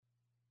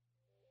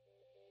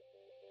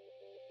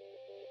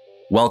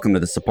Welcome to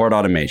the Support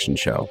Automation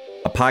Show,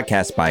 a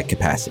podcast by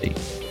Capacity.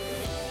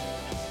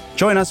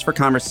 Join us for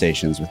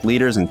conversations with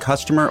leaders in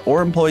customer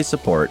or employee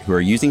support who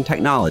are using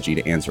technology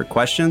to answer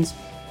questions,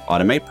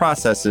 automate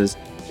processes,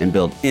 and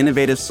build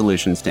innovative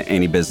solutions to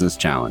any business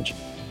challenge.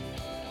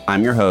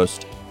 I'm your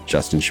host,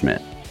 Justin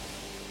Schmidt.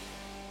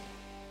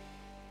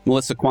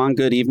 Melissa Kwan,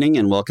 good evening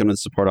and welcome to the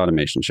Support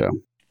Automation Show.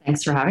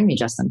 Thanks for having me,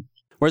 Justin.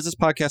 Where does this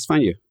podcast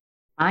find you?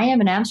 I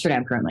am in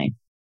Amsterdam currently.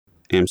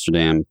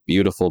 Amsterdam,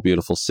 beautiful,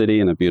 beautiful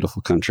city and a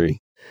beautiful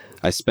country.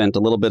 I spent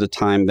a little bit of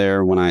time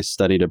there when I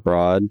studied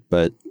abroad,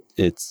 but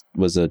it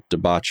was a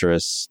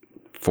debaucherous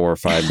 4 or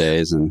 5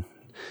 days and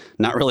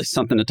not really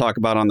something to talk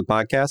about on the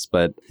podcast,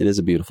 but it is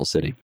a beautiful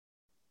city.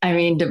 I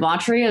mean,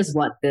 debauchery is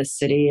what this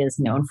city is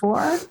known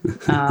for.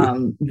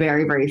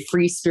 Very, very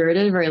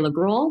free-spirited, very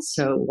liberal.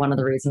 So one of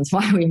the reasons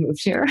why we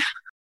moved here.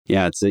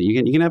 Yeah,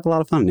 you can have a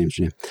lot of fun in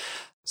Amsterdam.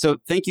 So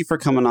thank you for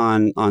coming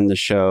on the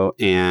show.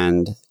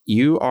 And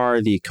you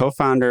are the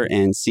co-founder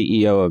and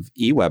CEO of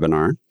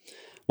eWebinar.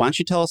 Why don't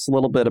you tell us a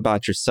little bit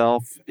about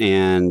yourself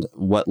and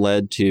what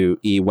led to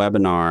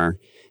eWebinar,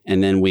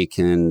 and then we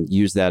can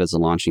use that as a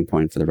launching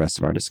point for the rest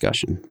of our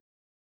discussion.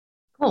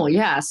 Cool.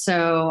 Yeah.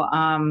 So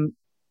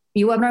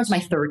eWebinar is my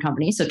third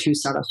company. So 2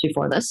 startups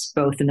before this,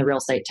 both in the real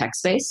estate tech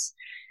space.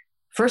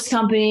 First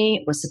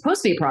company was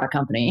supposed to be a product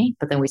company,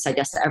 but then we said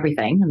yes to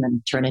everything and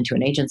then turned into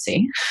an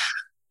agency.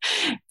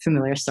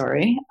 Familiar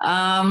story.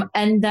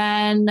 And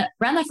then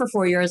ran that for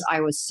 4 years.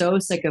 I was so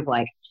sick of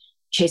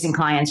chasing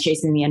clients,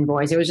 chasing the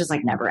invoice. It was just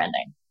never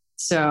ending.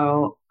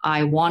 So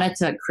I wanted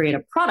to create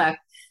a product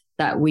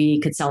that we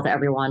could sell to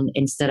everyone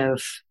instead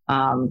of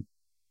trying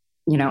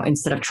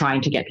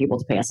to get people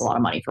to pay us a lot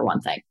of money for one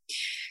thing.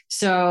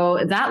 So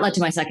that led to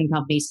my second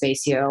company,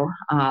 Spacio,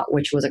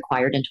 which was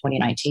acquired in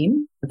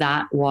 2019.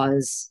 That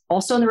was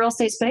also in the real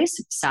estate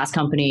space, SaaS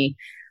company.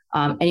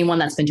 Anyone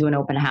that's been to an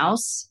open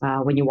house,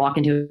 when you walk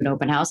into an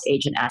open house,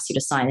 agent asks you to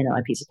sign in on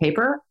a piece of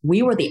paper.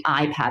 We were the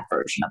iPad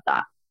version of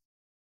that.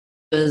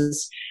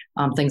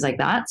 Things like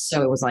that.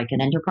 So it was like an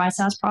enterprise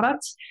SaaS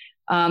product.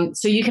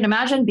 So you can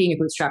imagine being a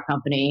bootstrap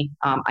company.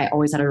 I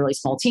always had a really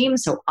small team.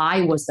 So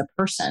I was the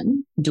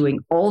person doing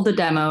all the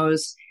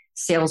demos,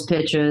 sales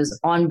pitches,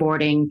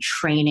 onboarding,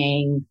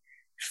 training,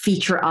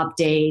 feature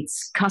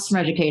updates, customer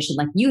education,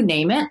 you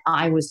name it.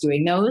 I was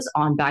doing those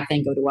on back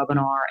then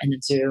GoToWebinar and then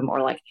Zoom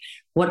or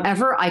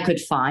whatever I could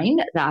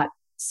find that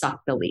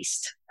sucked the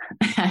least.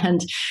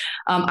 And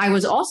I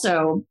was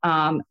also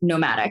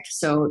nomadic,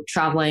 so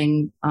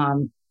traveling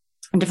in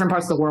different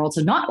parts of the world.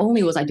 So not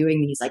only was I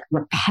doing these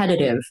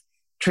repetitive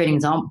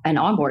trainings and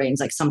onboardings,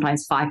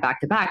 sometimes 5 back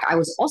to back, I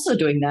was also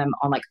doing them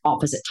on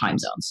opposite time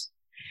zones.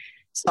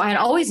 So I had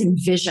always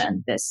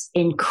envisioned this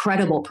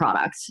incredible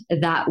product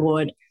that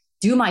would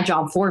do my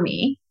job for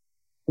me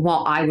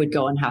while I would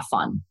go and have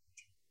fun.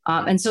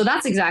 And so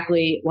that's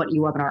exactly what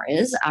eWebinar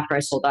is. After I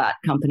sold that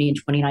company in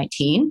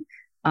 2019,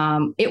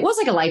 it was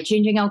a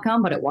life-changing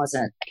outcome, but it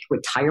wasn't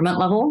retirement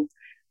level,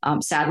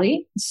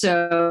 sadly.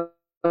 So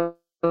I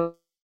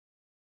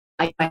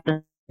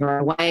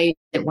away,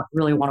 didn't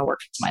really want to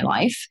work for my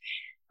life.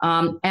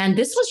 And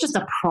this was just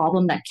a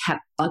problem that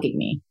kept bugging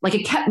me.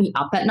 It kept me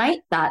up at night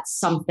that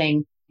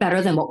something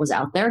better than what was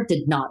out there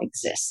did not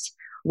exist.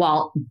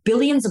 While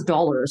billions of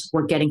dollars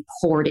were getting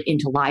poured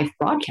into live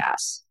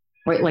broadcasts,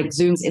 right?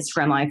 Zoom's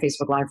Instagram Live,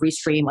 Facebook Live,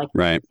 Restream,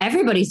 right.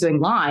 Everybody's doing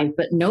live,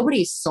 but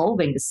nobody's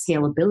solving the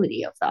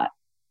scalability of that.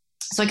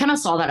 So I kind of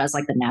saw that as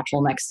the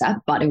natural next step,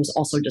 but it was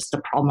also just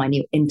a problem I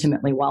knew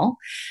intimately well.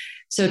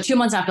 So 2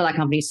 months after that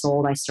company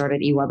sold, I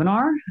started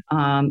eWebinar.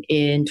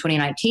 In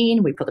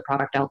 2019, we put the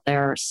product out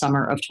there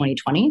summer of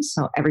 2020.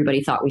 So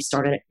everybody thought we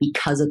started it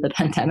because of the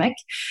pandemic.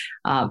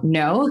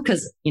 No,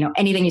 because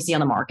anything you see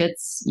on the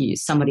markets,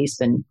 somebody's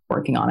been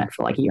working on it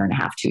for a year and a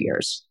half, 2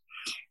 years.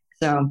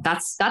 So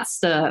that's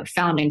the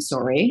founding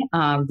story.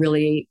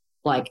 Really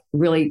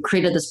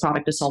created this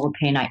product to solve a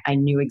pain I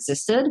knew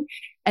existed.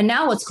 And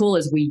now what's cool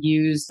is we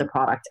use the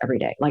product every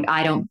day.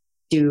 I don't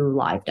do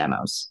live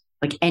demos.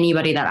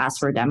 Anybody that asks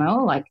for a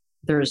demo,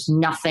 there's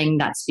nothing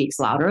that speaks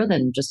louder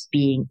than just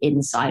being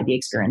inside the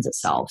experience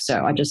itself.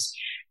 So I just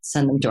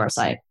send them to our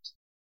site.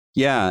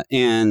 Yeah.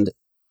 And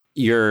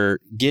you're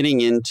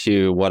getting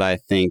into what I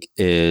think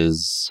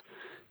is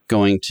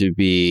going to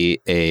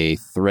be a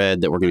thread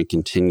that we're going to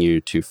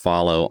continue to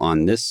follow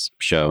on this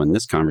show and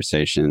this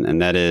conversation.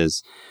 And that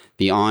is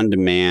the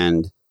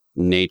on-demand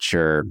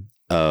nature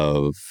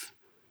of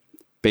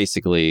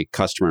basically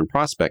customer and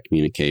prospect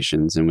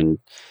communications. And when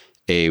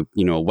a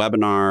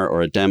webinar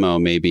or a demo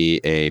may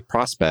be a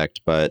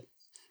prospect, but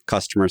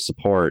customer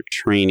support,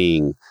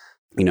 training,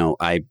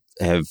 I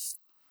have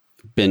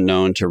been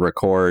known to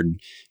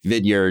record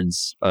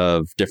vidyards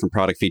of different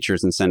product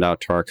features and send out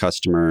to our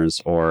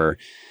customers. Or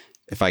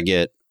if I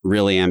get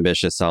really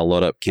ambitious, I'll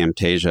load up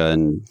Camtasia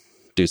and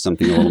do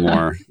something a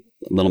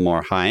little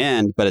more high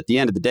end. But at the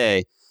end of the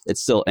day,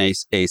 it's still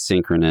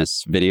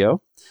asynchronous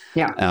video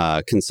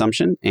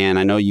consumption. And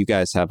I know you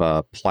guys have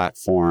a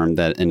platform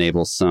that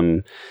enables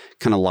some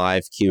kind of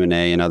live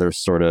Q&A and other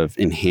sort of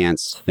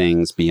enhanced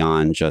things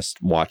beyond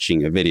just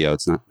watching a video.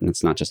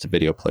 It's not just a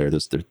video player.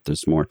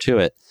 There's more to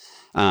it.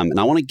 And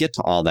I want to get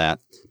to all that.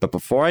 But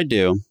before I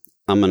do,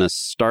 I'm going to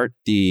start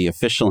the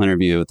official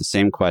interview with the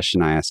same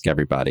question I ask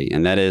everybody.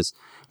 And that is,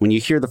 when you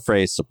hear the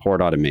phrase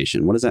support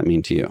automation, what does that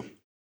mean to you?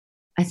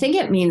 I think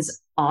it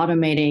means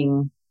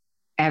automating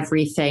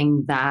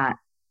everything that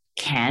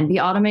can be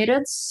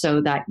automated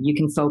so that you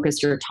can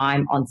focus your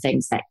time on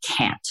things that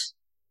can't.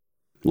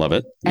 Love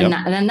it. And,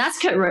 and then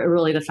that's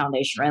really the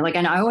foundation, right? Like,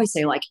 and I always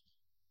say, like,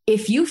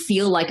 if you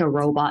feel like a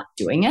robot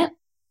doing it,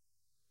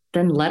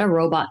 then let a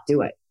robot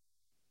do it.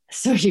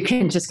 So you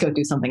can just go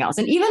do something else.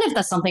 And even if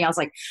that's something else,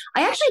 like,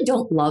 I actually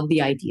don't love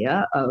the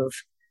idea of,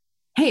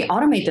 hey,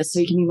 automate this so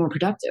you can be more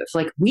productive.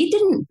 Like, we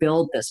didn't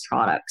build this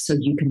product so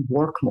you can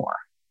work more.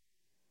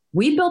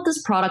 We built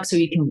this product so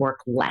you can work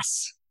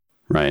less.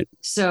 Right.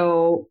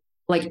 So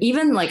like,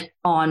 even like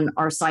on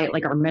our site,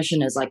 like our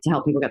mission is like to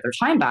help people get their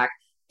time back,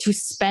 to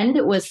spend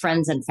it with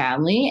friends and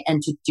family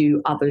and to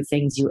do other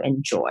things you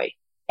enjoy.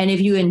 And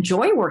if you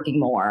enjoy working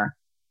more,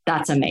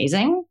 that's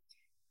amazing.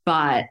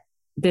 But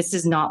this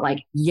is not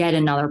like yet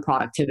another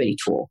productivity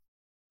tool.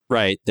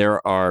 Right.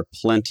 There are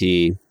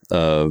plenty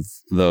of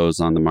those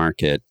on the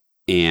market.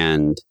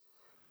 And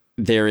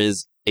there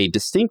is a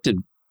distinctive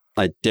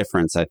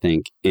difference, I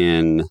think,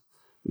 in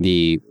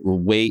the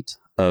weight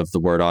of the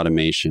word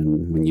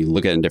automation when you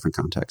look at it in different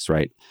contexts,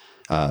 right?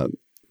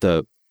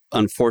 The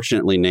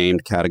unfortunately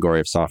named category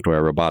of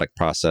software, robotic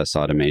process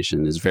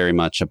automation, is very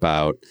much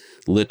about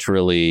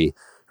literally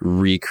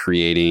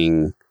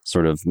recreating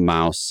sort of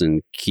mouse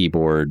and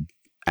keyboard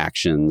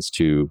actions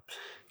to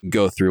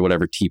go through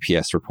whatever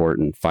TPS report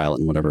and file it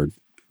in whatever,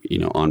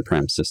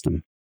 on-prem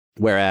system.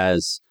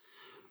 Whereas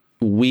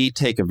we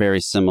take a very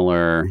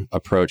similar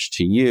approach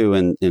to you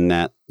in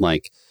that,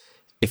 like,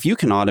 if you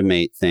can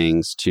automate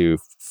things to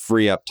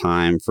free up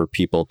time for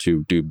people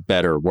to do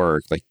better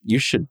work, like, you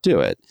should do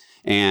it.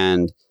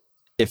 And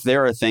if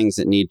there are things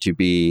that need to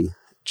be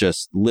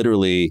just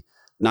literally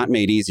not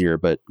made easier,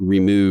 but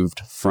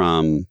removed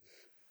from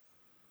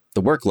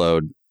the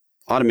workload,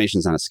 automation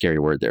is not a scary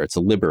word there. It's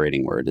a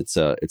liberating word. It's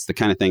the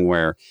kind of thing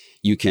where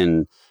you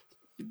can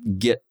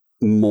get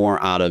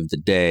more out of the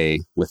day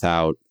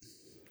without,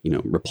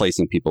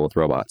 replacing people with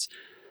robots.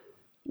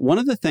 One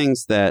of the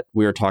things that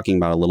we were talking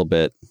about a little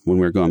bit when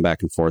we were going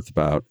back and forth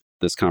about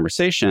this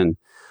conversation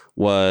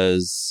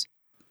was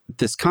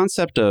this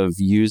concept of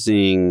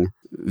using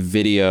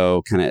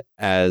video kind of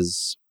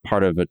as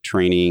part of a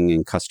training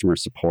and customer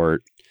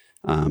support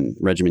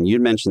regimen.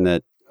 You'd mentioned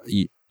that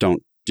you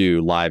don't do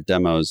live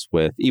demos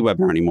with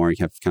eWebinar anymore. You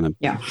have kind of,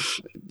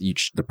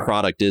 the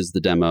product is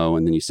the demo,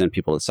 and then you send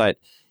people to the site.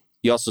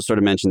 You also sort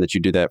of mentioned that you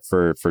do that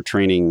for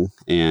training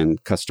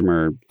and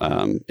customer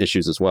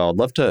issues as well. I'd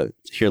love to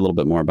hear a little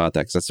bit more about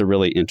that, because that's a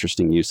really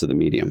interesting use of the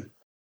medium.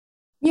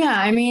 Yeah,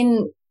 I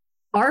mean,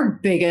 our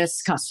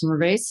biggest customer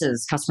base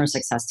is customer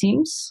success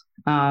teams.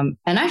 And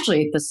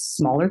actually, the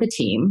smaller the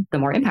team, the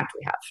more impact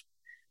we have.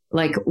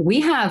 Like, we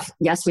have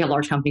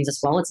large companies as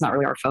well. It's not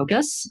really our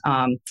focus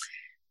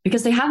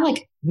because they have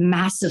like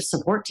massive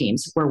support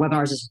teams where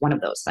webinars is one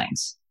of those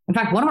things. In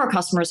fact, one of our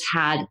customers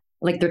had,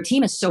 like, their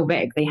team is so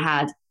big. They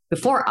had,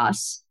 before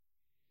us,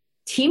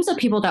 teams of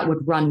people that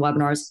would run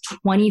webinars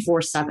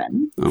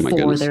 24/7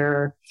 for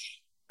their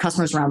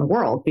customers around the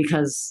world,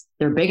 because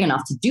they're big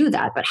enough to do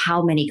that. But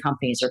how many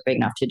companies are big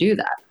enough to do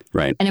that?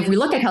 Right. And if we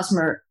look at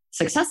customer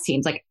success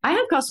teams, like, I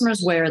have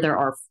customers where there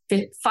are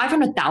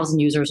 500,000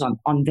 users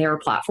on their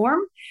platform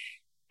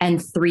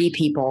and 3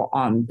 people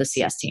on the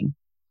CS team.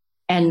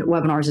 And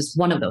webinars is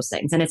one of those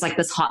things. And it's like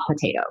this hot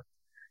potato,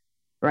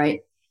 right?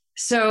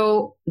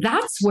 So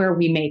that's where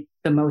we make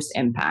the most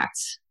impact.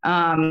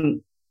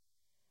 And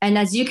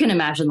as you can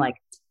imagine, like,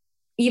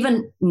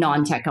 even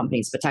non-tech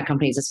companies, but tech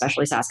companies,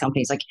 especially SaaS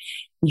companies, like,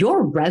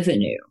 your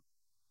revenue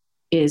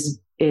is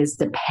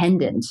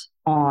dependent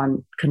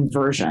on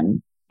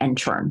conversion and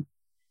churn.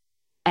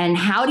 And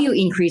how do you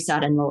increase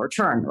that and lower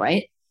churn,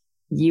 right?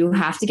 You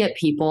have to get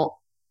people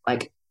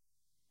like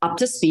up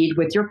to speed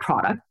with your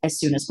product as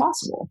soon as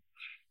possible.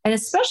 And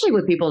especially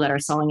with people that are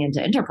selling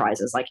into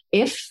enterprises, like,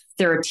 if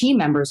their team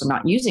members are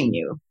not using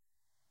you,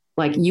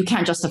 like, you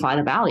can't justify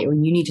the value,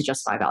 and you need to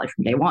justify value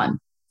from day one.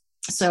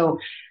 So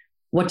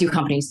what do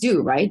companies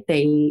do, right?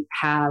 They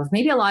have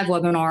maybe a live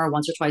webinar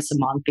once or twice a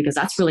month, because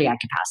that's really at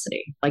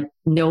capacity. Like,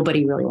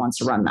 nobody really wants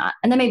to run that.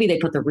 And then maybe they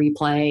put the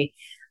replay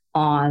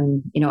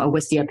on, a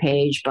Wistia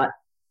page, but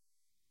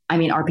I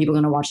mean, are people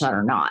going to watch that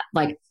or not?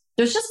 Like,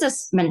 there's just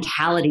this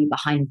mentality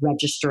behind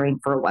registering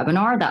for a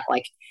webinar that,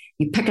 like,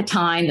 you pick a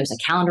time, there's a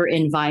calendar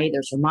invite,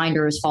 there's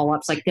reminders,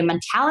 follow-ups, like the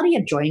mentality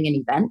of joining an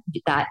event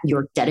that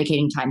you're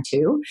dedicating time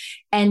to,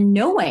 and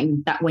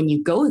knowing that when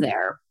you go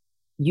there,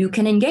 you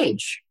can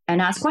engage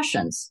and ask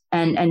questions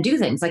and do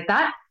things like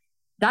that.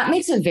 That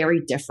makes it very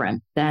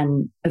different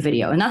than a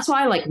video. And that's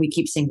why, like, we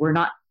keep saying we're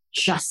not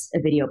just a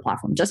video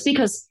platform. Just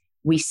because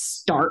we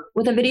start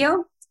with a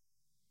video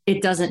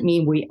it doesn't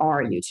mean we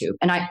are YouTube.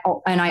 And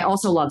I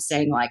also love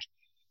saying, like,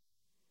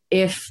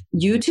 if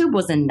YouTube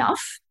was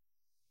enough,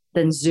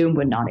 then Zoom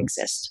would not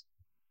exist.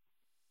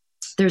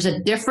 There's a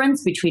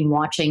difference between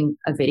watching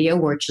a video,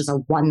 which is a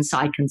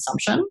one-side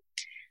consumption,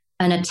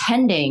 and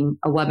attending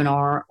a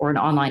webinar or an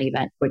online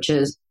event, which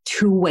is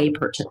two-way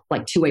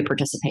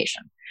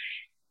participation.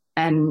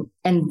 And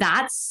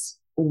that's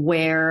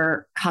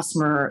where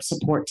customer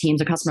support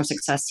teams or customer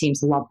success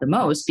teams love the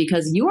most,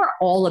 because you are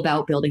all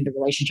about building the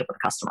relationship with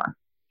the customer.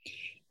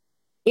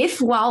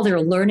 If while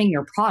they're learning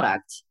your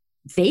product,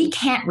 they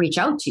can't reach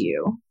out to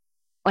you,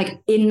 like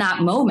in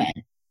that moment,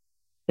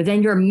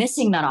 then you're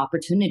missing that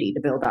opportunity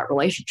to build that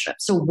relationship.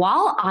 So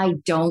while I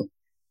don't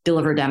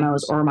deliver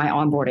demos or my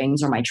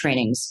onboardings or my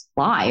trainings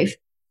live,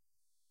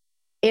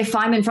 if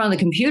I'm in front of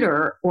the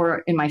computer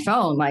or in my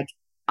phone, like,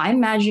 I'm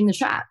managing the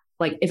chat.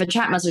 Like, if a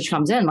chat message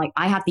comes in, like,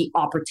 I have the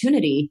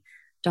opportunity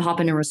to hop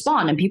in and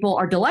respond, and people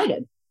are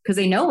delighted because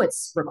they know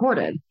it's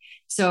recorded.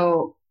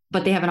 So,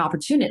 but they have an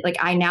opportunity, like,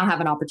 I now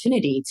have an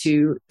opportunity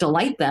to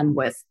delight them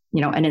with,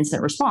 an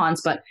instant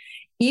response. But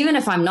even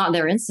if I'm not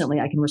there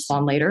instantly, I can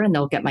respond later and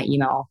they'll get my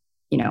email,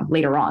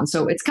 later on.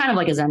 So it's kind of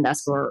like a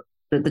Zendesk, or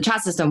the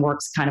chat system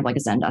works kind of like a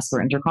Zendesk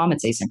or Intercom.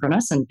 It's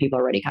asynchronous, and people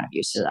are already kind of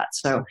used to that.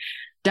 So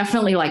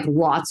definitely, like,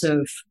 lots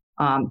of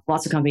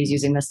companies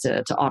using this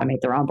to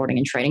automate their onboarding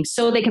and training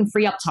so they can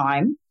free up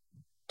time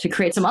to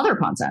create some other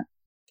content.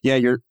 Yeah,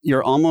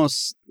 you're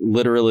almost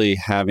literally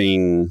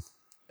having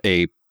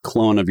a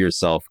clone of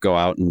yourself go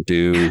out and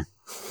do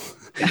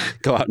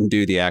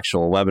the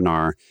actual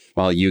webinar,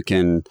 while you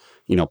can,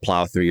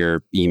 plow through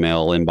your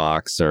email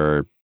inbox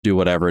or do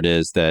whatever it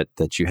is that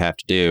you have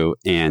to do,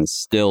 and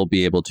still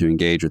be able to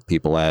engage with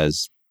people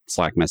as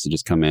Slack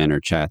messages come in, or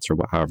chats, or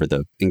however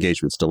the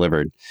engagement's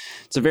delivered.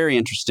 It's a very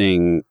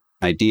interesting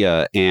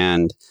idea.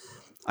 And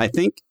I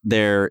think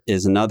there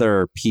is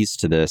another piece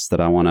to this that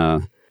I want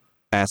to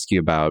ask you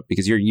about,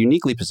 because you're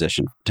uniquely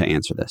positioned to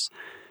answer this.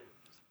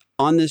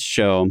 On this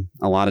show,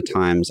 a lot of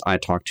times I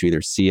talk to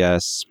either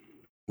CS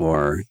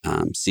or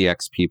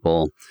CX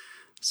people.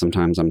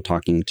 Sometimes I'm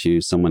talking to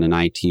someone in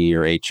IT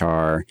or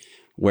HR,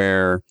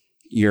 where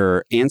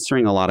you're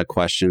answering a lot of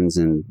questions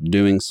and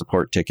doing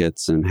support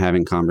tickets and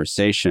having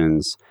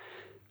conversations.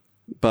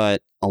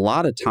 But a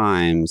lot of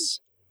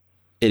times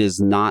it is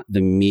not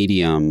the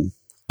medium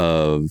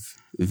of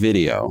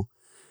video.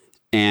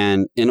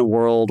 And in a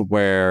world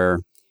where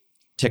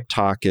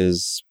TikTok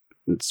is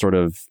sort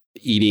of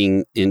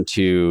eating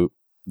into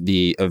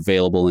the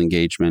available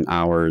engagement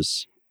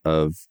hours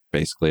of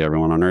basically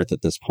everyone on earth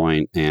at this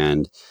point,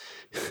 and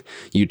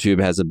YouTube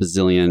has a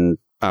bazillion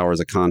hours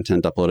of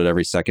content uploaded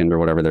every second, or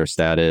whatever their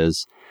stat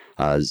is.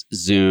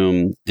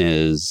 Zoom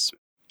is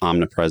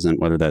omnipresent,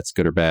 whether that's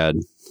good or bad.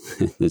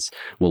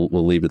 We'll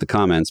leave it to the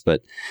comments.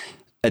 But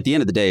at the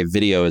end of the day,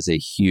 video is a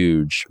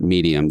huge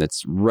medium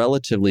that's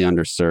relatively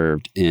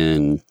underserved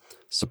in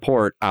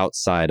support,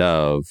 outside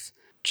of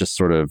just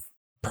sort of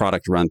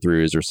product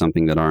run-throughs or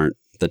something that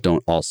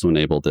don't also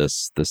enable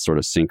this sort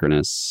of this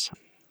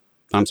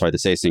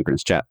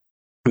asynchronous chat.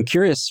 I'm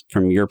curious,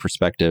 from your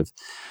perspective,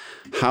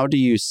 how do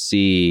you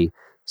see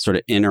sort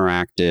of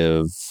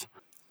interactive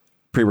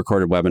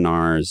pre-recorded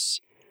webinars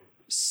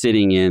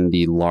sitting in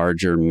the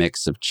larger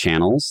mix of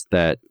channels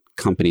that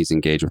companies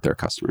engage with their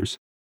customers?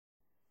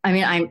 I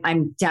mean,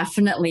 I'm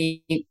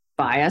definitely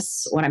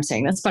biased when I'm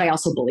saying this, but I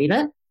also believe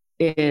it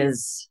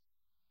is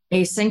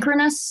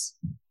asynchronous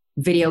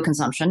video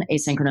consumption,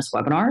 asynchronous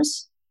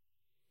webinars,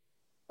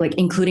 like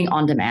including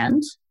on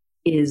demand,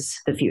 is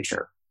the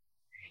future.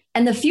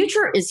 And the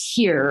future is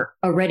here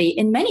already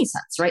in many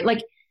sense, right?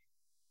 Like,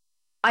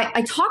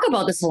 I talk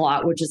about this a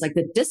lot, which is like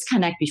the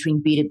disconnect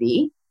between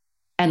B2B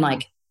and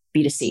like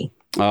B2C.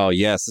 Oh,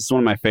 yes. This is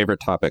one of my favorite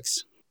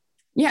topics.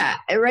 Yeah,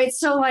 right.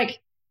 So like,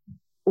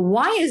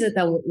 why is it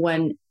that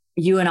when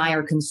you and I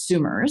are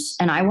consumers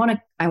and I want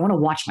to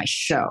watch my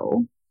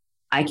show,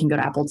 I can go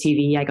to Apple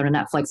TV, I go to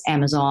Netflix,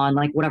 Amazon,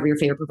 like whatever your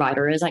favorite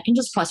provider is, I can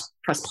just press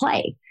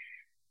play.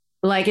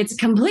 Like, it's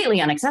completely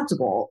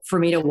unacceptable for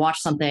me to watch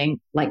something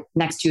like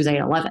next Tuesday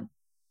at 11,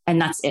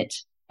 and that's it.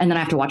 And then I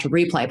have to watch a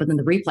replay, but then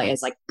the replay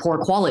is like poor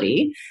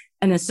quality,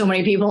 and then so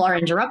many people are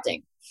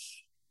interrupting.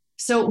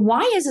 So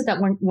why is it that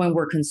when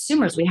we're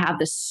consumers, we have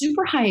this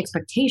super high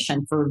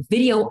expectation for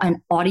video and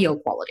audio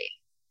quality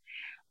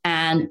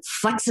and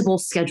flexible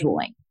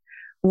scheduling?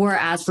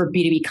 Whereas for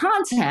B2B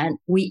content,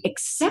 we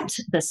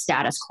accept the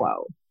status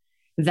quo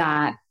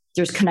that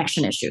there's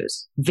connection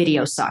issues,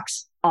 video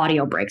sucks,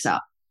 audio breaks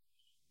up.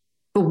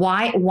 But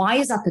why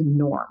is that the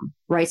norm,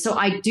 right? So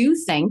I do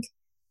think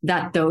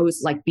that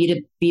those like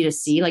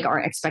B2C, like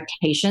our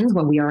expectations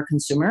when we are a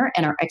consumer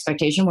and our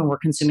expectation when we're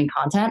consuming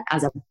content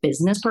as a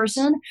business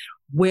person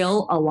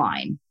will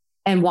align.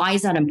 And why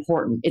is that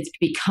important? It's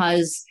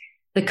because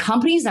the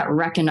companies that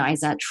recognize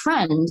that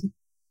trend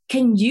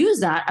can use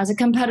that as a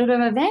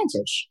competitive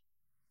advantage,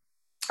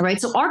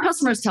 right? So our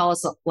customers tell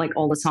us like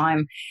all the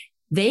time,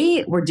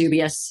 they were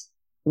dubious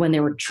when they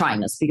were trying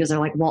this because they're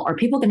like, well, are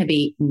people going to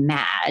be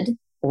mad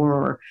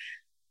or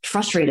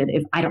frustrated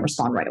if I don't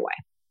respond right away?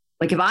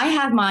 Like if I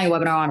have my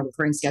webinar on a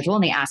recurring schedule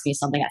and they ask me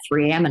something at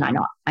 3 a.m. and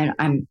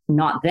I'm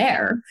not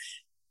there,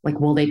 like,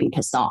 will they be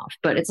pissed off?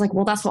 But it's like,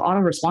 well, that's what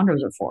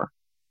autoresponders are for.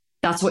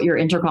 That's what your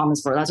intercom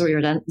is for. That's what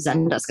your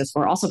Zendesk is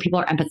for. Also, people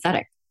are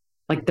empathetic.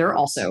 Like they're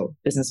also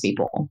business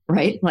people,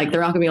 right? Like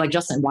they're not gonna be like,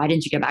 Justin, why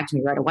didn't you get back to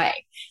me right away?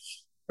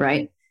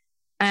 Right.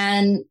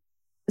 And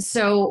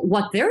so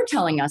what they're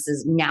telling us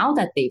is now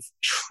that they've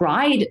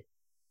tried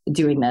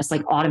doing this,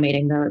 like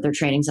automating their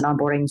trainings and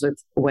onboardings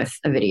with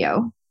a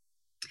video,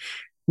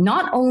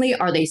 not only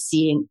are they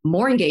seeing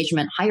more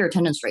engagement, higher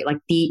attendance rate, like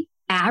the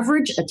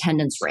average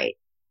attendance rate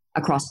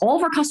across all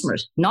of our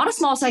customers, not a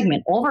small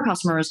segment, all of our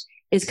customers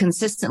is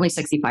consistently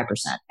 65%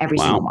 every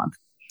single month.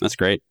 That's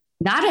great.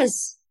 That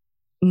is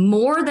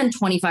more than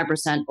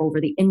 25% over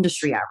the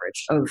industry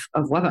average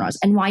of webinars.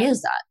 And why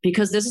is that?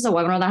 Because this is a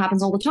webinar that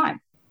happens all the time.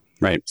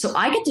 Right. So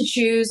I get to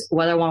choose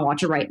whether I want to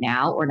watch it right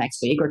now or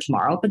next week or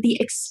tomorrow, but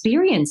the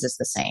experience is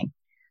the same.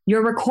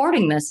 You're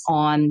recording this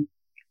on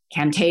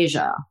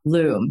Camtasia,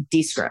 Loom,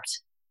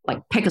 Descript, like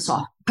pick a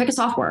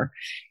software,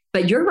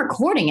 but you're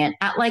recording it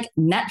at like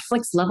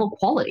Netflix level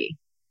quality.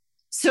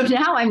 So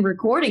now I'm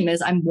recording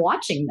this, I'm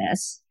watching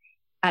this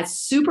at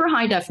super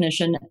high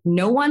definition.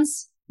 No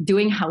one's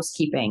doing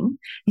housekeeping.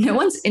 No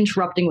one's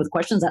interrupting with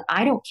questions that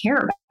I don't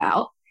care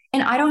about.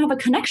 And I don't have a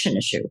connection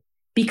issue.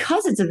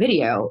 Because it's a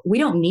video, we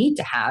don't need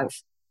to have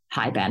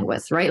high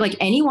bandwidth, right? Like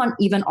anyone,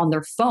 even on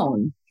their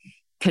phone,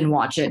 can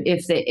watch it.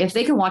 If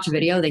they can watch a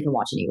video, they can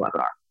watch an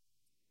eWebinar.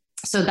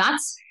 So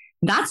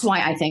that's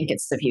why I think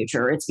it's the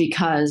future. It's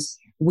because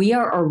we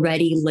are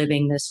already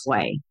living this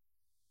way,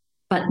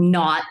 but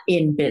not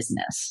in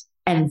business.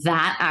 And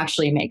that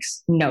actually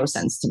makes no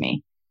sense to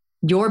me.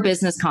 Your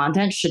business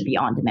content should be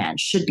on demand,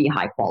 should be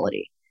high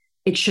quality.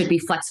 It should be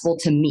flexible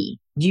to me.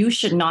 You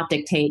should not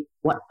dictate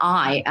what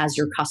I, as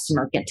your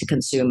customer, get to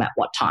consume at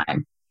what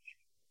time.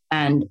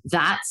 And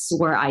that's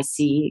where I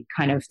see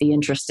kind of the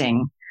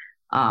interesting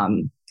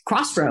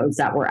crossroads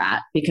that we're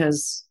at,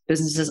 because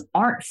businesses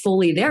aren't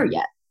fully there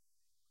yet.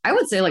 I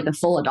would say like the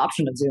full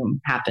adoption of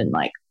Zoom happened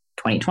like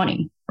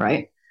 2020,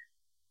 right?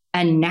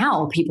 And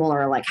now people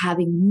are like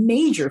having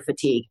major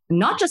fatigue,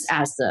 not just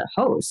as the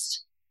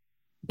host,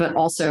 but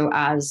also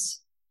as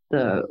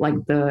the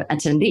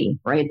attendee,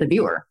 right? The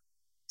viewer.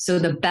 So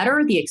the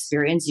better the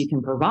experience you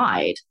can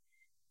provide,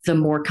 the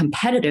more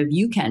competitive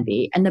you can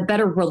be and the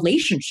better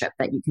relationship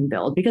that you can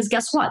build. Because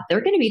guess what? They're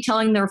going to be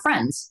telling their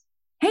friends,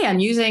 hey, I'm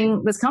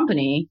using this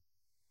company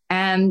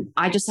and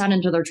I just sat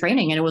into their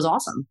training and it was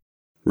awesome.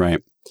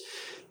 Right.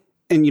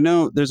 And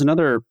there's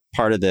another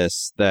part of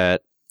this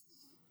that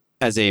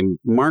as a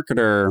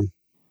marketer,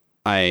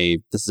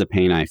 this is a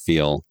pain I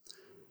feel,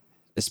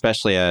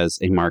 especially as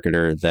a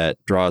marketer that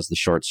draws the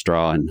short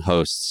straw and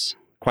hosts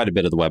quite a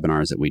bit of the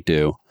webinars that we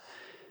do.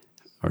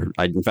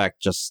 In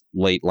fact, just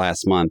late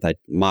last month, I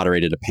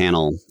moderated a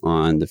panel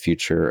on the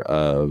future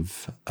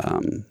of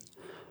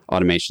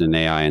automation and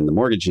AI in the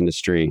mortgage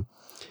industry.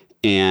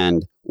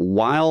 And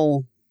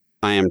while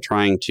I am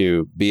trying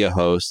to be a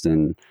host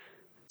and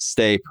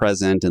stay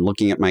present and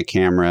looking at my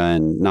camera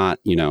and not,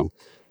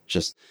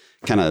 just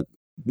kind of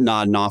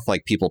nodding off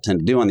like people tend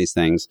to do on these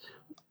things,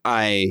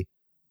 I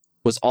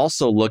was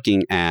also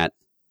looking at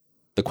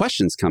the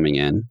questions coming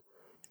in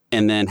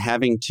and then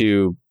having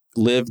to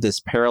live this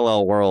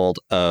parallel world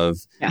of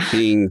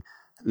being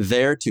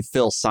there to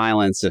fill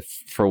silence if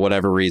for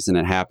whatever reason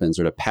it happens,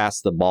 or to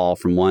pass the ball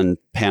from one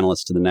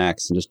panelist to the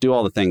next and just do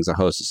all the things a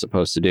host is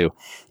supposed to do,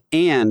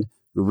 and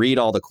read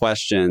all the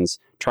questions,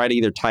 try to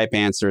either type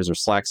answers or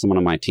Slack someone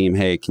on my team,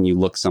 hey, can you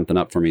look something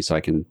up for me so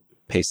I can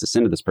paste this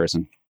into this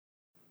person?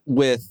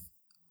 With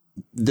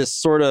this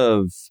sort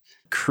of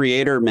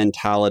creator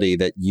mentality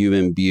that you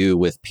imbue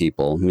with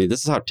people. I mean,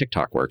 this is how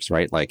TikTok works,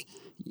 right? Like,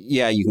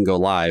 yeah, you can go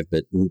live,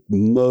 but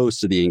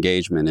most of the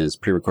engagement is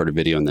pre-recorded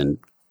video and then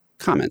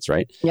comments,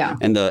 right? Yeah.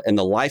 And the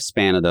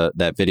lifespan of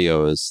that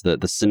video is the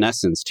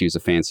senescence, to use a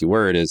fancy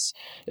word, is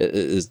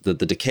the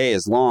decay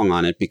is long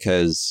on it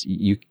because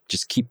you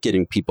just keep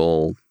getting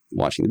people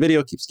watching the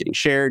video, keeps getting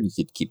shared,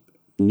 you keep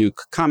new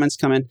comments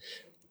coming.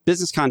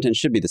 Business content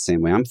should be the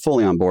same way. I'm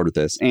fully on board with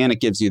this. And it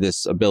gives you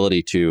this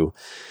ability to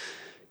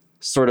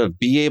sort of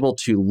be able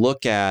to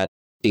look at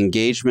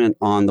engagement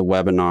on the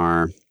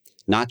webinar,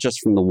 not just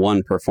from the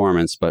one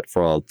performance, but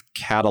for a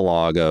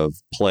catalog of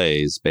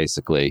plays,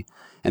 basically.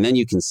 And then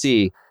you can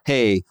see,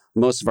 hey,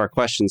 most of our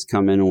questions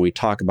come in when we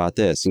talk about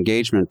this.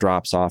 Engagement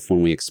drops off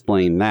when we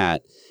explain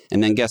that.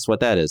 And then guess what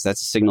that is?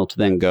 That's a signal to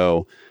then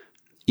go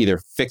either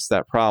fix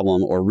that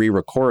problem or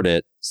re-record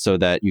it so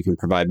that you can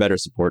provide better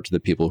support to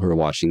the people who are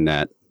watching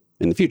that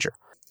in the future.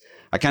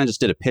 I kind of just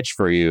did a pitch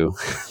for you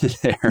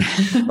there,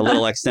 a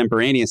little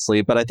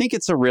extemporaneously, but I think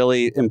it's a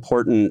really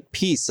important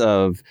piece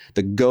of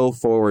the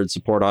go-forward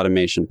support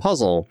automation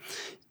puzzle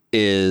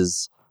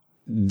is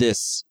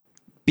this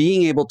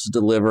being able to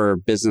deliver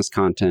business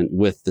content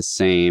with the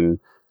same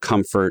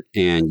comfort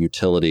and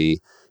utility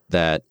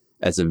that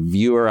as a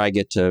viewer, I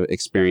get to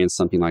experience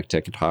something like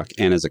TikTok,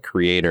 and as a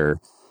creator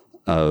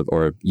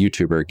or a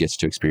YouTuber gets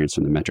to experience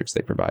from the metrics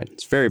they provide.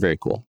 It's very, very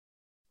cool.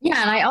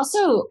 Yeah, and I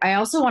also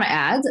want to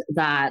add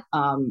that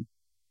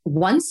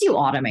once you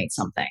automate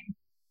something,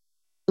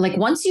 like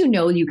once you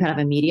know you kind of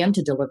have a medium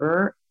to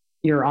deliver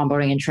your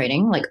onboarding and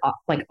training, like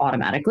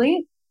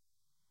automatically,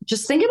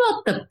 just think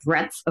about the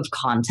breadth of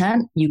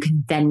content you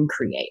can then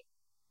create,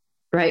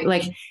 right?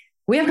 Like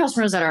we have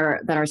customers that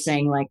are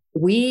saying like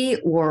we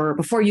were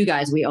before you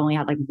guys, we only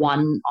had like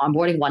one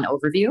onboarding, one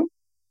overview,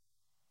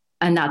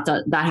 and that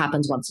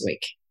happens once a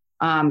week.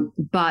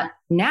 But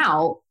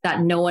now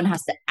that no one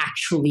has to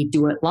actually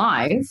do it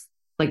live,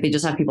 like they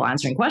just have people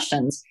answering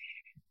questions,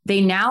 they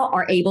now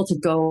are able to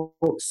go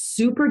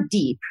super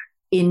deep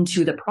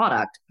into the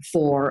product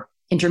for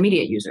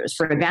intermediate users,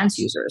 for advanced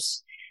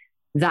users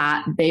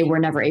that they were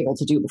never able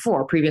to do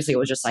before. Previously, it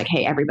was just like,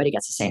 hey, everybody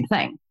gets the same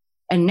thing.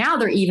 And now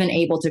they're even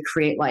able to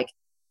create like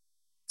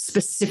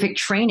specific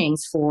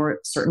trainings for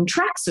certain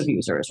tracks of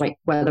users, right?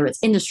 Whether it's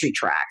industry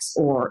tracks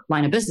or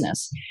line of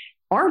business.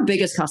 Our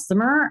biggest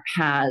customer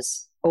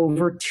has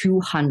over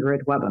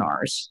 200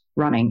 webinars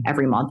running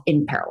every month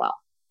in parallel.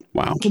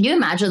 Wow. Can you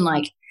imagine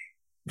like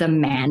the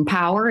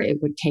manpower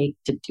it would take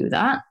to do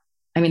that?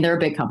 I mean, they're a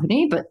big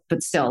company,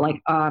 but still,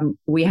 like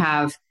we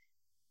have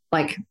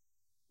like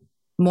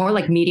more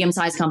like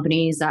medium-sized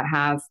companies that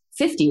have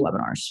 50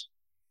 webinars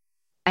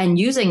and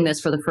using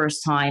this for the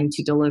first time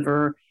to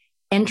deliver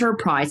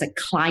enterprise, like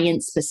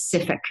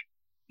client-specific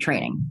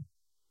training.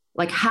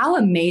 Like how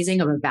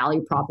amazing of a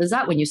value prop is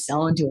that when you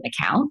sell into an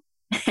account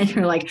and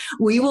you're like,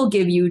 we will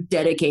give you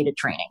dedicated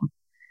training.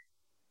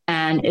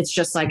 And it's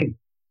just like,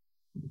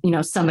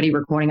 somebody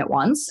recording it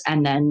once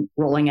and then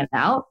rolling it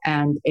out.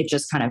 And it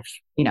just kind of,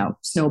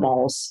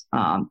 snowballs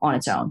on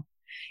its own.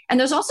 And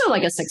there's also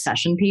like a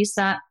succession piece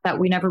that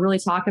we never really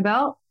talk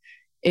about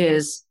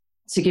is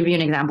to give you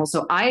an example.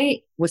 So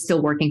I was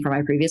still working for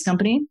my previous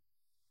company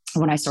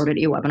when I started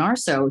eWebinar.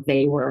 So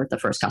they were the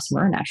first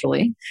customer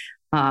naturally.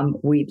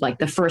 We like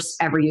the first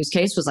ever use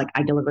case was like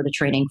I delivered a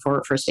training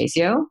for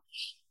Stacio.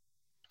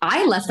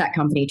 I left that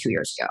company 2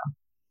 years ago.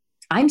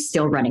 I'm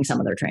still running some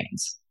of their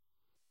trainings.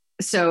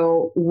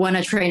 So when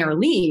a trainer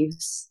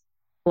leaves,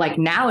 like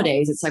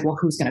nowadays, it's like, well,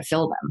 who's going to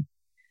fill them?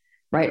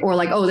 Right. Or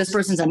like, oh, this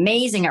person's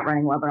amazing at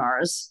running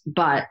webinars,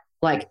 but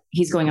like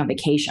he's going on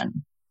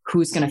vacation.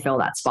 Who's going to fill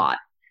that spot?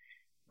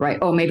 Right.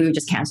 Oh, maybe we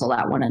just cancel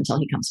that one until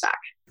he comes back.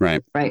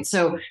 Right. Right.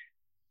 So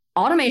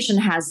automation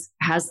has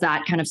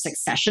that kind of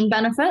succession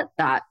benefit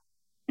that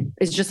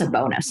is just a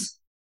bonus.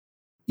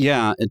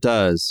 Yeah, it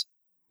does.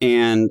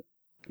 And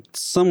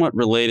somewhat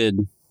related,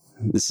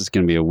 this is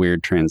going to be a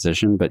weird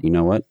transition, but you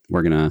know what?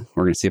 We're going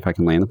to see if I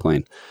can land the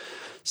plane.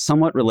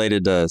 Somewhat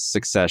related to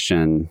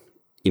succession,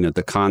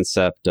 the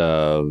concept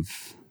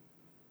of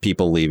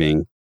people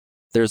leaving.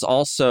 There's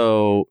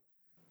also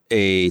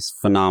a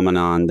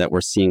phenomenon that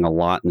we're seeing a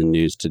lot in the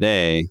news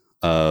today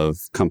of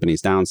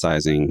companies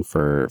downsizing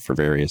for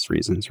various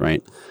reasons,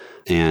 right?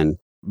 And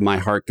my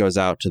heart goes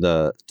out to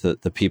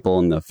the people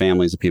and the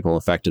families of people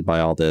affected by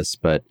all this.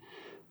 But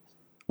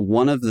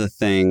one of the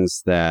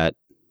things that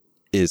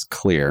is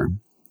clear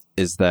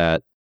is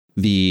that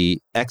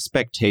the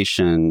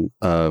expectation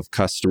of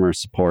customer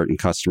support and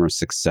customer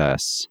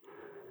success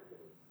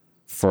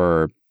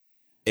for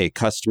a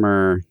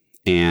customer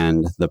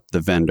and the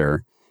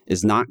vendor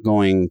is not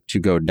going to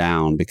go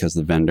down because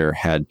the vendor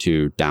had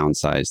to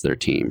downsize their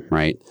team,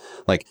 right?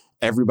 Like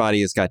everybody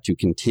has got to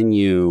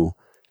continue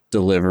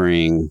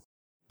delivering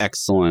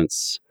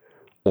excellence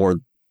or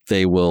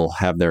they will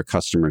have their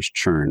customers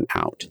churn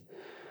out.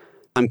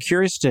 I'm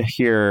curious to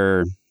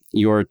hear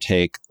your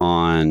take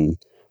on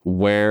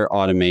where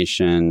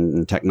automation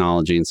and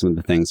technology and some of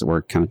the things that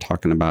we're kind of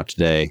talking about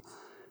today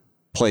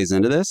plays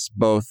into this,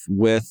 both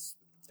with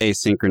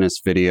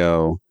asynchronous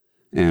video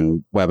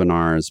and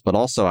webinars, but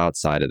also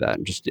outside of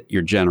that, just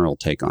your general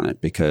take on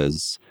it,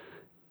 because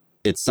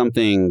it's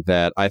something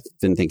that I've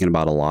been thinking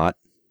about a lot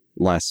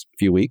last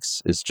few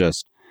weeks. Is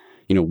just,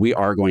 we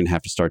are going to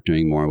have to start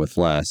doing more with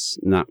less,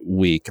 not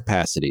we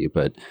capacity,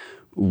 but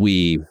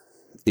we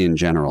in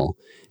general.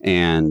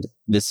 And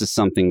this is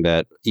something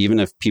that even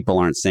if people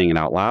aren't saying it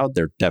out loud,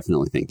 they're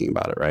definitely thinking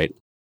about it, right?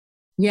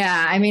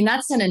 Yeah, I mean,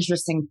 that's an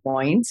interesting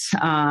point.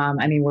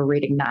 We're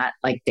reading that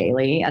like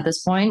daily at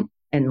this point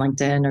in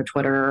LinkedIn or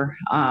Twitter,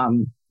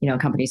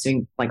 companies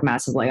doing like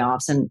massive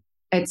layoffs. And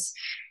it's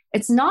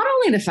not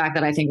only the fact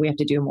that I think we have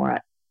to do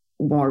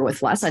more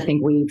with less. I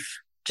think we've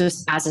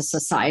just as a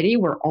society,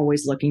 we're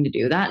always looking to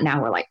do that.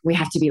 Now we're like, we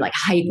have to be like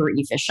hyper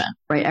efficient,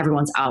 right?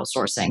 Everyone's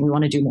outsourcing. We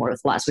want to do more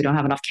with less. We don't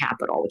have enough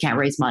capital. We can't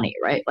raise money,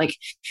 right? Like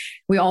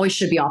we always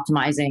should be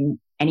optimizing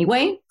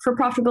anyway for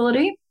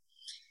profitability.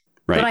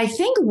 Right. But I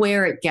think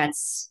where it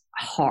gets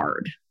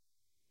hard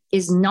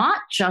is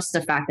not just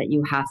the fact that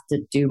you have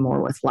to do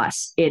more with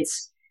less.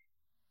 It's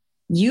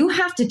you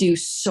have to do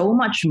so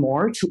much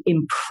more to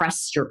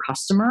impress your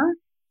customer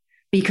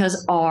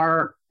because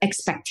our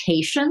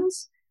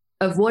expectations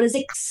of what is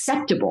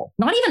acceptable,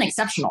 not even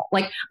exceptional,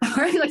 like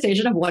our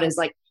expectation of what is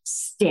like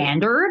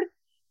standard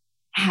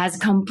has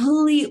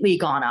completely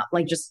gone up.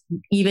 Like just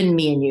even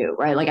me and you,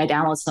 right? Like I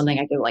download something,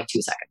 I give like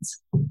 2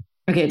 seconds.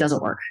 Okay, it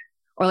doesn't work.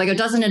 Or like it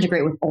doesn't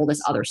integrate with all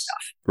this other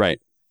stuff.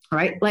 Right.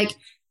 right? Like,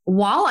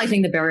 while I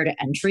think the barrier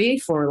to entry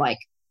for like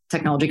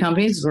technology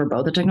companies, because we're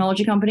both a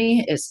technology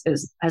company, is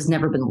has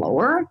never been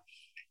lower.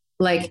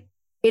 Like,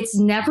 it's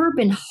never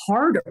been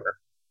harder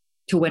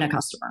to win a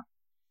customer,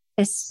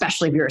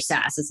 especially if you're a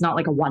SaaS. It's not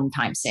like a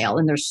one-time sale,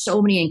 and there's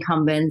so many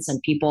incumbents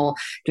and people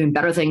doing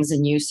better things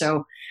than you.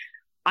 So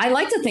I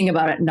like to think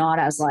about it not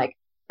as like,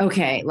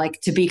 okay, like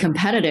to be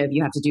competitive,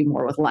 you have to do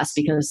more with less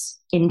because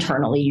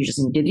internally you just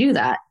need to do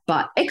that.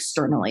 But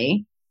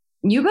externally,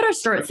 you better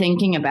start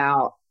thinking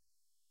about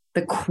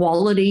the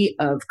quality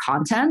of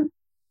content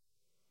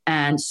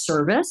and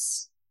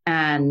service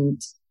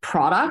and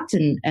product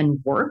and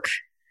work,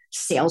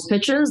 sales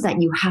pitches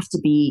that you have to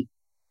be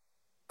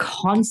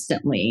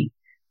constantly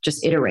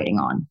just iterating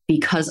on,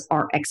 because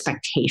our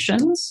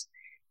expectations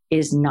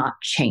is not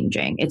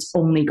changing. It's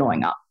only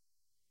going up.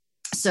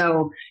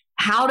 So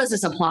how does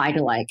this apply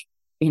to like,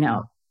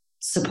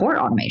 support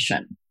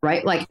automation,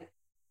 right? Like,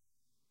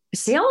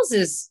 sales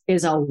is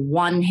a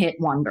one-hit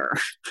wonder.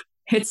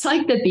 It's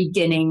like the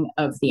beginning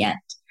of the end,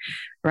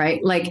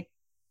 right? Like,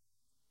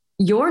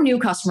 your new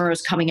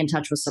customers coming in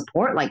touch with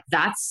support, like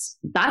that's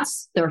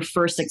their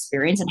first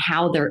experience, and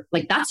how they're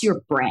like, that's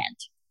your brand.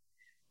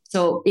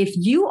 So if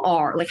you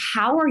are like,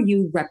 how are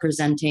you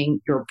representing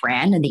your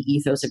brand and the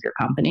ethos of your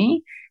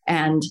company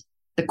and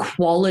the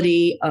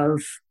quality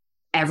of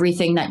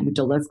everything that you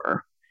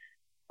deliver?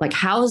 Like,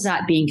 how is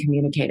that being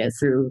communicated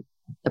through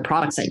the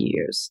products that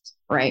you use,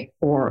 right?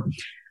 Or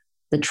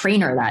the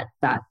trainer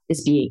that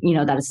is being,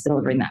 that is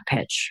delivering that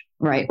pitch,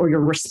 right? Or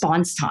your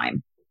response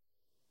time.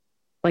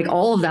 Like,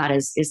 all of that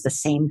is the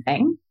same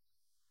thing.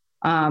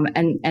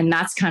 And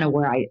that's kind of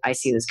where I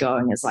see this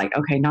going, is like,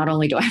 okay, not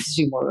only do I have to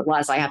do more with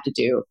less, I have to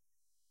do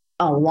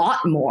a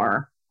lot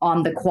more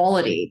on the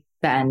quality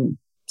than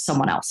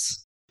someone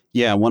else.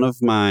 Yeah. One of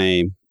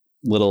my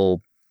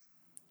little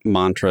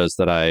mantras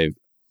that I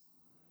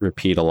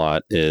repeat a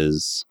lot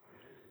is,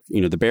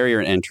 the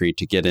barrier to entry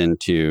to get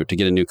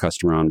a new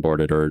customer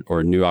onboarded or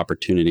a new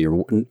opportunity or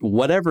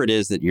whatever it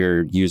is that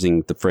you're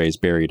using the phrase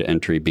barrier to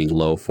entry being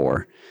low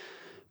for.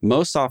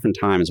 Most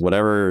oftentimes,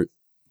 whatever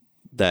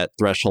that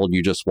threshold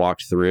you just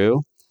walked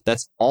through,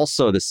 that's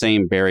also the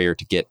same barrier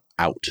to get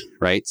out,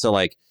 right? So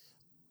like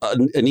a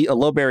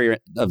low barrier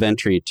of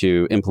entry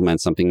to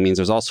implement something means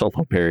there's also a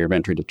low barrier of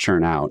entry to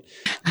churn out.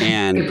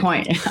 And good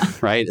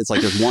point. Right? It's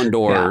like there's one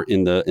door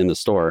in the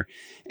store,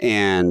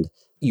 and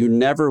you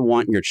never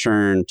want your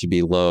churn to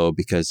be low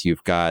because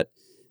you've got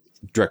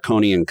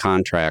draconian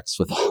contracts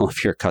with all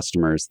of your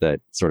customers that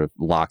sort of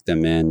lock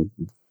them in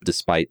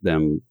despite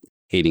them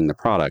hating the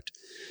product,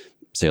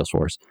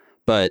 Salesforce.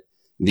 But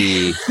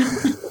the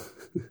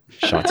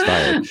shots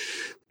fired.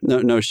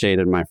 No shade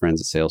at my friends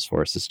at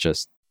Salesforce. It's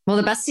just, well,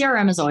 the best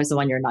CRM is always the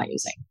one you're not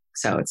using.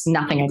 So it's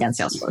nothing against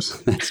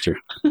Salesforce. That's true.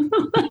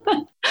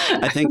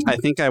 I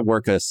think I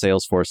work a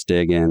Salesforce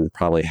dig in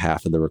probably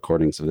half of the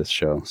recordings of this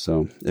show.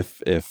 So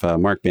if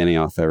Mark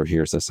Benioff ever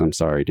hears this, I'm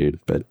sorry, dude,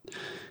 but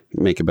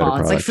make a better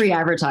product. It's like free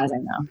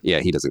advertising though. Yeah,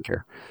 he doesn't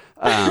care.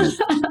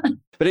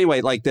 But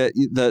anyway, like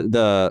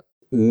the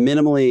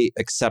minimally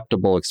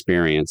acceptable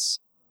experience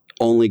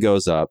only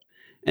goes up.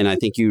 And I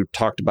think you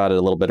talked about it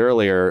a little bit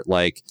earlier.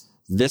 Like,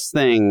 this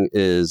thing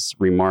is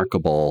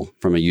remarkable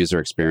from a user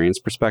experience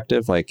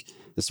perspective. Like,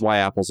 this is why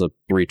Apple's a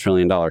 $3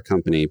 trillion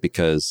company,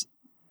 because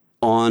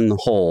on the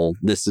whole,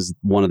 this is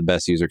one of the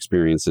best user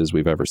experiences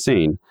we've ever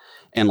seen.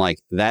 And like,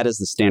 that is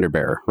the standard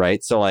bearer,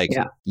 right? So like,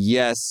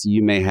 yes,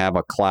 you may have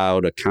a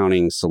cloud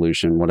accounting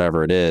solution,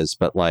 whatever it is,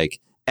 but like,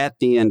 at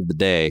the end of the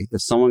day,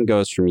 if someone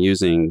goes from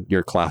using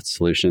your cloud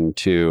solution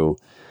to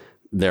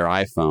their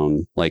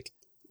iPhone, like,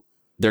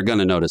 they're going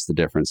to notice the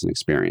difference in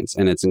experience.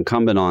 And it's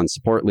incumbent on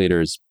support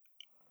leaders,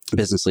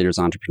 business leaders,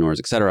 entrepreneurs,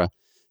 et cetera,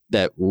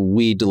 that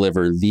we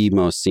deliver the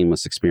most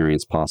seamless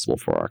experience possible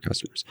for our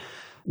customers.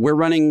 We're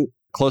running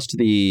close to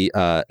the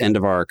end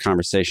of our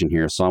conversation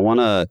here. So I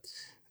want to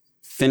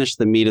finish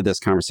the meat of this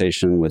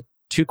conversation with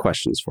two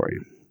questions for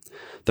you.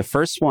 The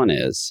first one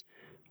is,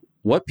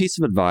 what piece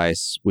of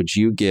advice would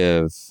you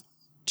give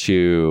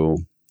to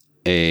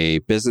a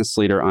business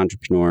leader,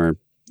 entrepreneur,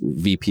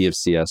 VP of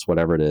CS,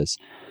 whatever it is,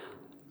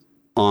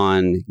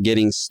 on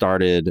getting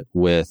started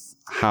with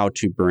how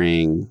to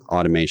bring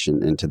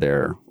automation into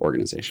their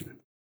organization?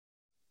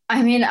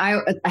 I mean,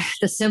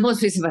 the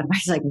simplest piece of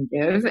advice I can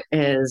give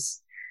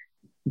is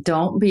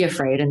don't be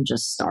afraid and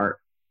just start.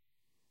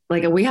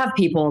 Like, we have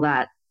people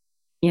that,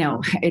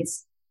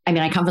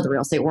 I come from the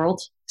real estate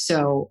world,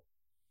 so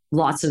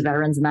lots of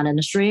veterans in that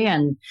industry.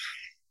 And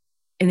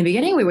in the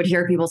beginning, we would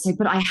hear people say,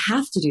 but I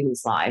have to do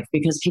these live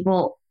because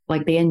people,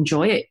 like, they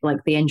enjoy it. Like,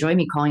 they enjoy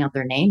me calling out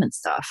their name and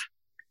stuff.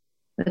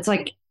 It's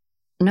like,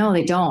 no,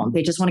 they don't.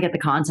 They just want to get the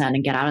content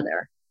and get out of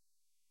there.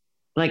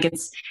 Like,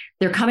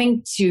 they're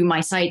coming to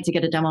my site to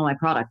get a demo of my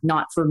product,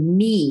 not for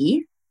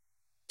me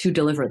to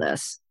deliver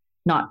this.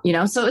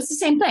 So it's the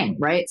same thing,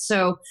 right?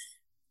 So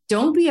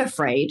don't be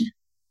afraid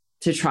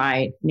to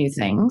try new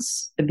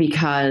things,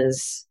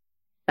 because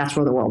that's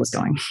where the world is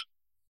going.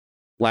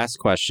 Last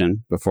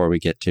question before we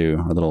get to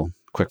our little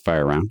quick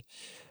fire round.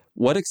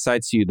 What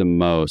excites you the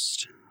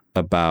most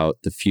about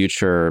the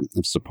future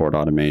of support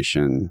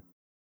automation?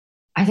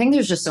 I think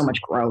there's just so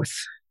much growth,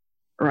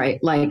 right?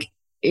 Like,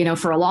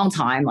 for a long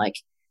time, like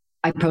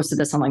I posted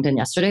this on LinkedIn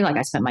yesterday, like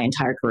I spent my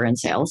entire career in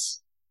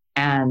sales,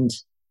 and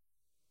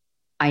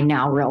I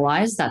now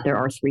realize that there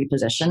are 3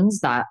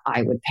 positions that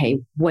I would pay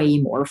way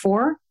more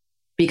for,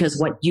 because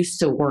what used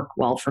to work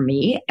well for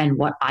me and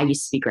what I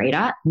used to be great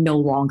at no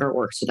longer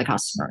works with the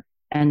customer.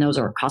 And those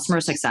are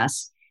customer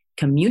success,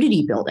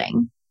 community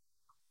building,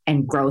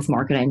 and growth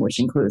marketing, which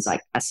includes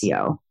like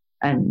SEO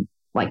and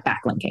like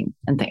backlinking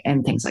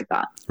and things like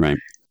that. Right.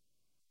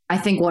 I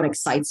think what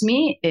excites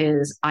me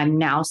is I'm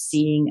now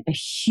seeing a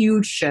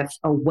huge shift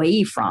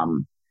away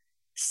from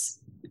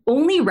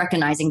only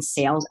recognizing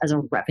sales as a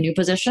revenue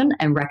position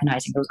and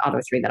recognizing those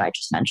other 3 that I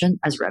just mentioned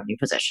as revenue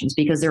positions,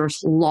 because there's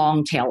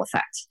long tail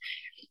effect,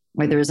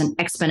 where there's an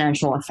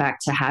exponential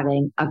effect to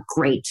having a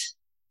great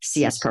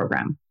CS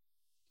program.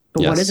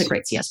 But what is a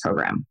great CS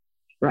program,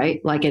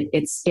 right? Like it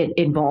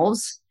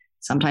involves,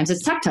 sometimes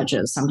it's tech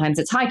touches, sometimes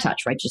it's high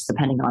touch, right? Just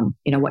depending on,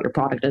 what your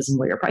product is and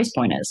what your price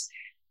point is.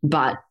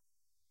 But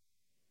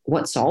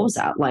what solves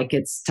that? Like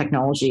it's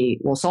technology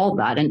will solve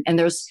that. And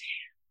there's,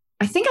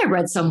 I think I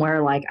read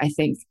somewhere, like I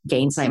think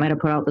Gainsight might have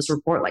put out this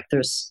report, like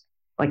there's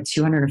like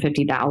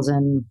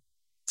 250,000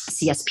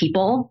 CS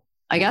people,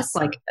 I guess,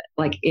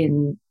 like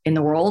in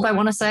the world, I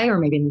want to say, or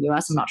maybe in the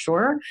US, I'm not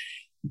sure,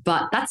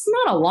 but that's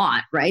not a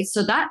lot, right?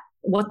 So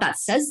what that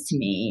says to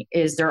me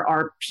is there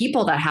are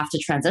people that have to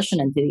transition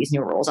into these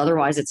new roles.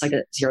 Otherwise it's like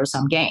a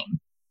zero-sum game.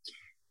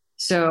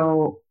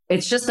 So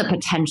it's just the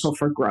potential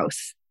for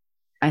growth.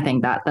 I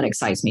think that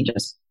excites me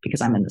just because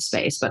I'm in the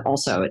space, but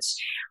also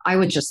I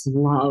would just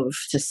love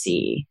to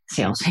see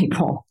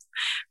salespeople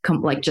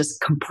just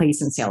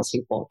complacent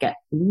salespeople get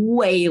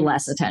way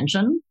less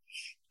attention,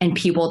 and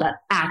people that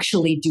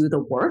actually do the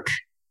work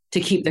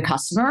to keep the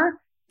customer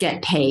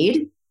get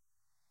paid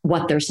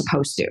what they're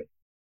supposed to.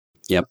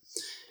 Yep.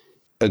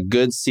 A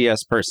good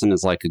CS person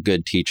is like a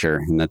good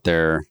teacher, in that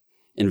they're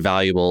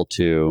invaluable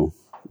to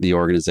the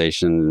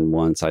organization,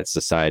 one side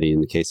society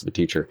in the case of a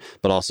teacher,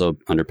 but also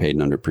underpaid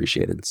and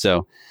underappreciated.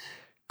 So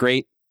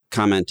great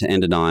comment to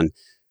end it on.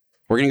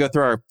 We're going to go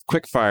through our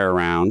quick fire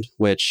round,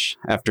 which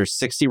after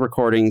 60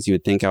 recordings, you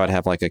would think I would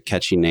have like a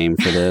catchy name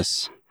for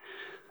this,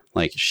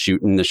 like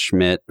shooting the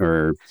Schmidt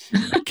or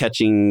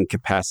catching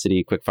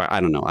capacity quick fire. I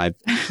don't know.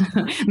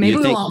 Maybe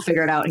we won't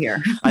figure it out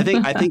here. I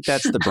think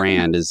that's the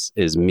brand is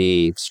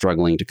me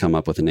struggling to come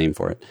up with a name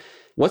for it.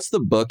 What's the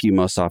book you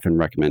most often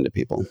recommend to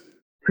people?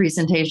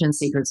 Presentation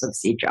Secrets of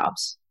Steve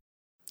Jobs.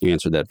 You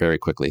answered that very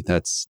quickly.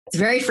 It's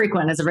very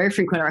frequent. It's a very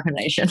frequent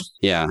recommendation.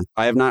 Yeah.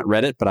 I have not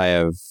read it, but I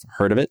have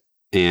heard of it.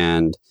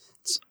 And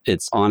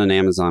it's on an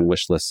Amazon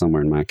wish list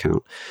somewhere in my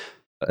account.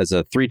 As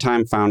a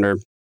 3-time founder,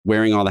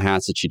 wearing all the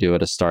hats that you do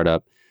at a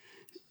startup,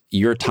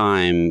 your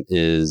time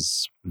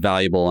is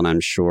valuable, and I'm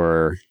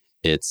sure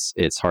it's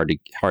hard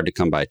to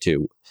come by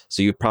too.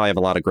 So you probably have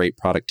a lot of great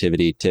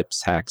productivity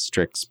tips, hacks,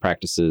 tricks,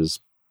 practices.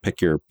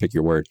 Pick your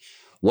word.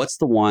 What's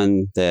the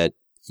one that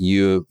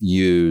you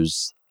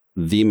use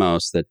the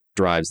most that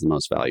drives the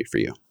most value for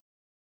you?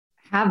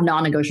 Have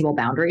non-negotiable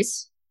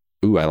boundaries.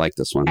 Ooh, I like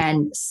this one.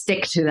 And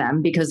stick to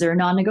them because they're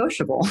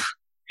non-negotiable.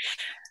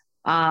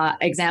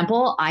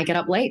 Example, I get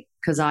up late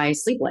because I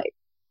sleep late.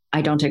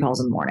 I don't take calls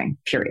in the morning,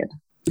 period.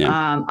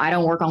 Yeah. I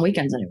don't work on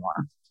weekends anymore.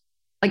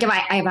 Like if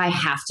I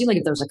have to, like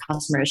if there's a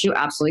customer issue,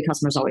 absolutely,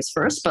 customer's always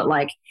first, but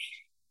like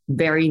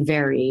very,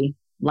 very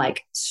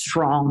like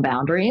strong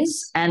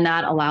boundaries. And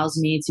that allows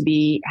me to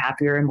be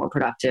happier and more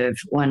productive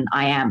when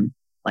I am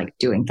like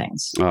doing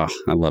things. Oh,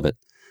 I love it.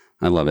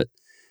 I love it.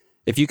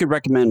 If you could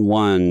recommend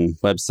one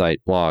website,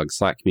 blog,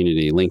 Slack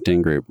community,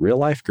 LinkedIn group, real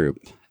life group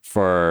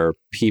for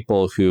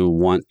people who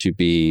want to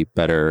be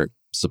better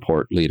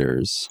support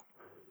leaders,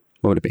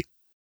 what would it be?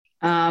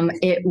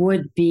 It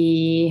would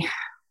be,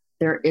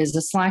 there is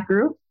a Slack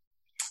group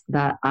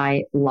that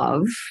I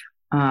love.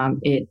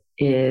 It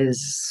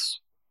is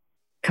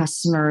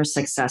Customer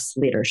Success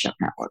Leadership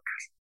Network.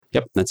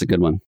 Yep, that's a good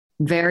one.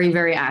 Very,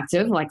 very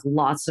active. Like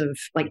lots of,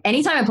 like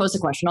anytime I post a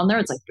question on there,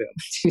 it's like, boom,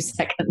 2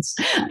 seconds.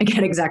 I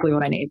get exactly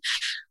what I need.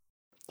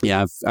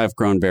 Yeah, I've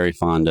grown very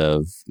fond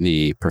of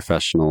the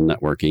professional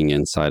networking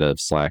inside of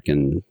Slack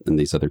and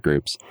these other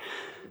groups.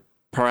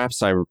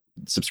 Perhaps I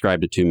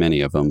subscribe to too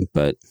many of them,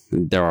 but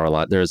there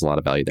is a lot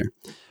of value there.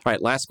 All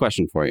right, last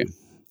question for you.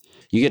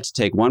 You get to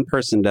take one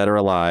person, dead or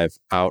alive,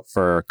 out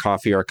for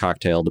coffee or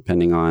cocktail,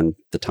 depending on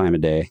the time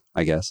of day,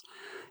 I guess,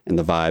 and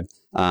the vibe.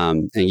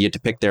 And you get to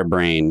pick their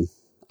brain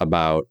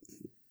about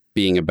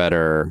being a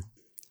better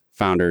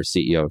founder,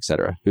 CEO, et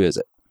cetera. Who is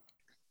it?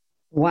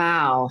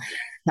 Wow.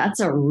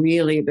 That's a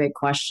really big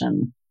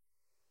question.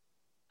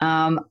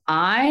 I'm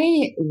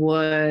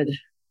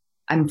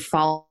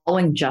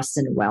following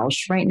Justin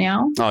Welsh right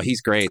now. Oh,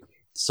 he's great.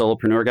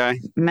 Solopreneur guy.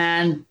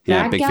 Man,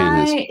 that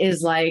guy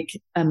is like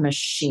a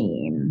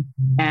machine.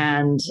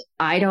 And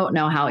I don't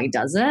know how he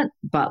does it,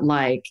 but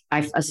like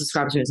I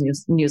subscribe to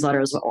his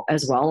newsletter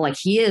as well. Like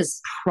he is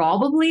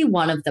probably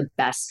one of the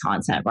best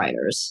content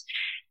writers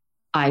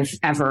I've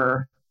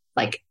ever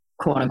like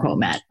quote unquote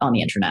met on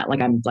the internet.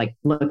 Like I'm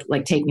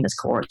like taking this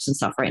course and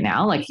stuff right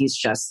now. Like he's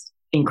just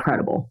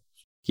incredible.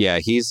 Yeah,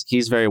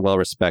 he's very well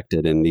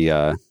respected in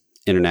the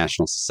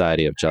International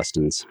Society of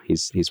Justins.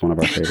 He's one of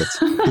our favorites.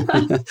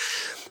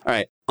 All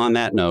right. On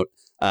that note,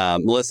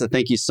 Melissa,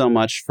 thank you so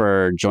much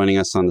for joining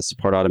us on the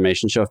Support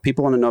Automation Show. If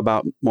people want to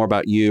know more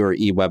about you or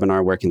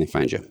eWebinar, where can they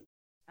find you?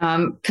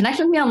 Connect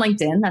with me on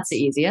LinkedIn. That's the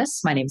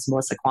easiest. My name is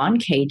Melissa Kwan,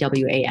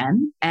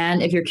 Kwan.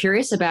 And if you're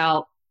curious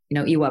about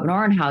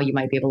eWebinar and how you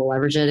might be able to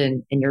leverage it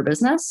in your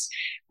business,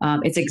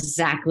 it's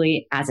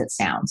exactly as it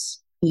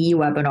sounds.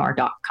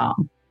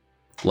 eWebinar.com.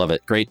 Love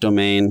it. Great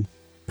domain.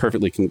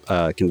 Perfectly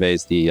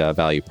conveys the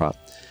value prop.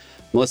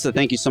 Melissa,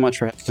 thank you so much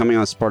for coming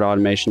on the Support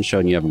Automation Show,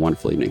 and you have a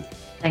wonderful evening.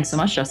 Thanks so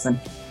much, Justin.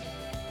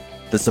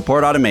 The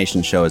Support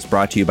Automation Show is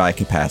brought to you by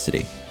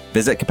Capacity.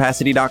 Visit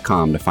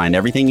capacity.com to find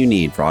everything you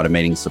need for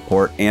automating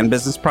support and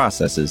business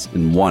processes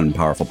in one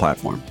powerful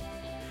platform.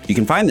 You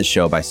can find the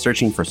show by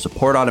searching for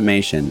Support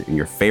Automation in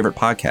your favorite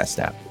podcast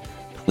app.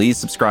 Please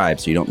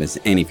subscribe so you don't miss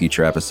any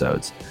future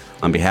episodes.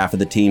 On behalf of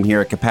the team here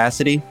at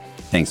Capacity,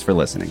 thanks for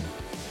listening.